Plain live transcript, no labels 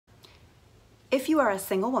If you are a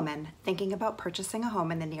single woman thinking about purchasing a home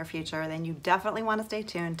in the near future, then you definitely want to stay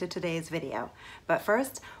tuned to today's video. But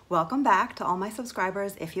first, welcome back to all my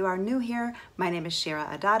subscribers. If you are new here, my name is Shira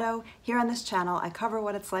Adatto. Here on this channel, I cover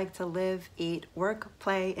what it's like to live, eat, work,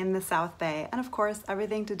 play in the South Bay, and of course,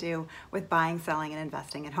 everything to do with buying, selling, and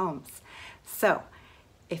investing in homes. So,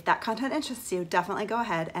 if that content interests you, definitely go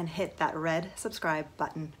ahead and hit that red subscribe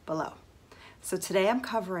button below. So today I'm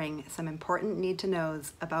covering some important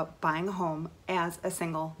need-to-knows about buying a home as a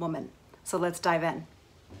single woman. So let's dive in.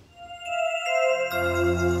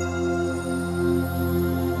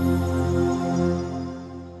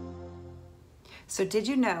 So did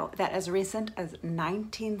you know that as recent as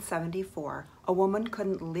 1974, a woman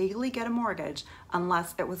couldn't legally get a mortgage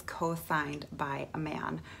unless it was co-signed by a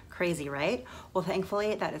man? Crazy, right? Well,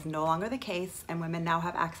 thankfully that is no longer the case, and women now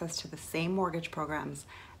have access to the same mortgage programs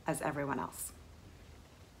as everyone else.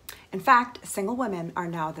 In fact, single women are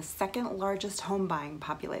now the second largest home buying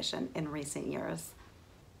population in recent years.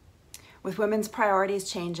 With women's priorities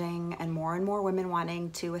changing and more women wanting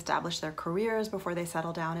to establish their careers before they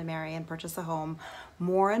settle down and marry and purchase a home,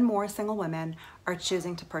 more and more single women are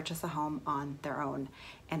choosing to purchase a home on their own.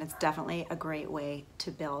 And it's definitely a great way to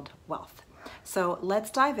build wealth. So let's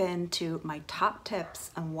dive into my top tips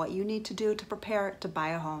on what you need to do to prepare to buy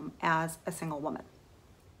a home as a single woman.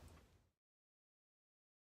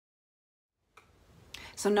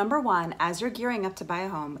 So number one, as you're gearing up to buy a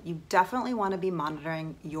home, you definitely want to be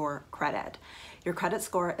monitoring your credit. Your credit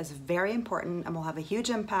score is very important and will have a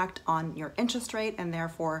huge impact on your interest rate and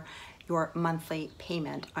therefore your monthly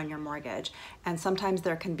payment on your mortgage. And sometimes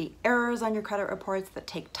there can be errors on your credit reports that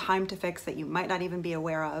take time to fix that you might not even be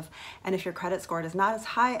aware of. And if your credit score is not as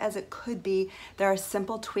high as it could be, there are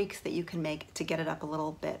simple tweaks that you can make to get it up a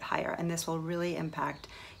little bit higher. And this will really impact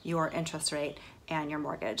your interest rate and your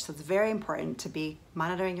mortgage. So it's very important to be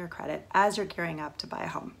monitoring your credit as you're gearing up to buy a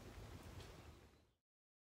home.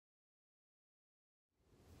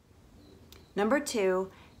 Number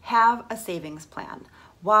two, have a savings plan.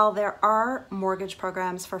 While there are mortgage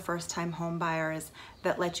programs for first-time home buyers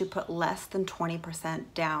that let you put less than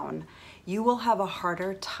 20% down, you will have a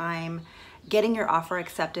harder time getting your offer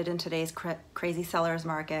accepted in today's crazy seller's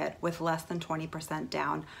market with less than 20%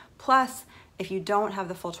 down. Plus, if you don't have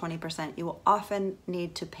the full 20%, you will often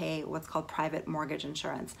need to pay what's called private mortgage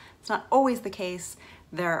insurance. It's not always the case.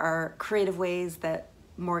 There are creative ways that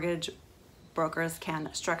mortgage brokers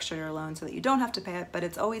can structure your loan so that you don't have to pay it, but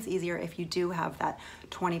it's always easier if you do have that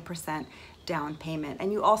 20% down payment.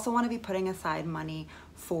 And you also want to be putting aside money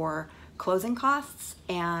for closing costs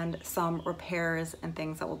and some repairs and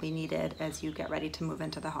things that will be needed as you get ready to move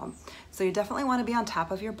into the home. So you definitely want to be on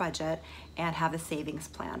top of your budget and have a savings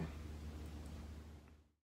plan.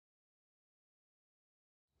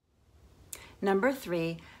 Number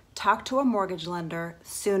three, talk to a mortgage lender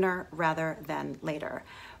sooner rather than later.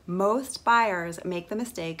 Most buyers make the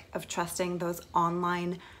mistake of trusting those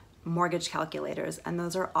online mortgage calculators, and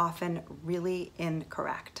those are often really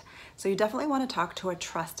incorrect. So you definitely want to talk to a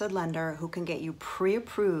trusted lender who can get you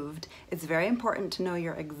pre-approved. It's very important to know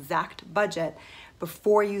your exact budget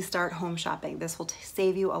before you start home shopping. This will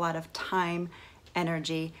save you a lot of time,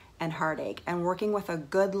 energy, and heartache. And working with a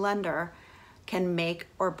good lender can make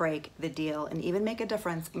or break the deal and even make a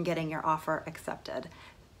difference in getting your offer accepted.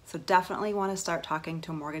 So definitely want to start talking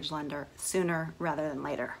to a mortgage lender sooner rather than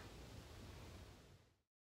later.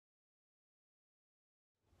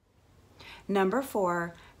 Number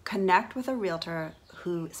four, connect with a realtor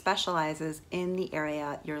who specializes in the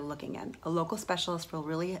area you're looking in. A local specialist will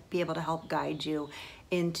really be able to help guide you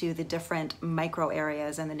into the different micro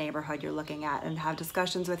areas in the neighborhood you're looking at and have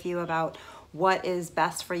discussions with you about what is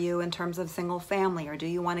best for you in terms of single family, or do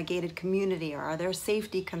you want a gated community, or are there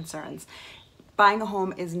safety concerns? Buying a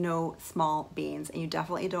home is no small beans, and you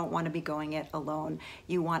definitely don't want to be going it alone.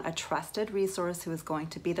 You want a trusted resource who is going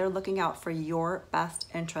to be there looking out for your best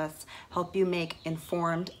interests, help you make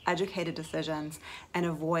informed, educated decisions, and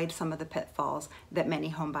avoid some of the pitfalls that many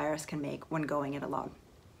home buyers can make when going it alone.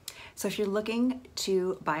 So if you're looking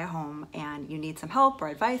to buy a home and you need some help or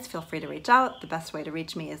advice, feel free to reach out. The best way to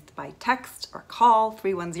reach me is by text or call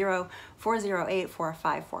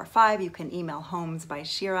 310-408-4545. You can email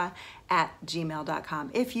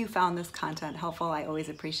homesbyshira@gmail.com. If you found this content helpful, I always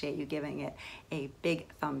appreciate you giving it a big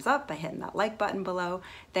thumbs up by hitting that like button below.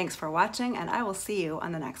 Thanks for watching, and I will see you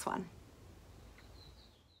on the next one.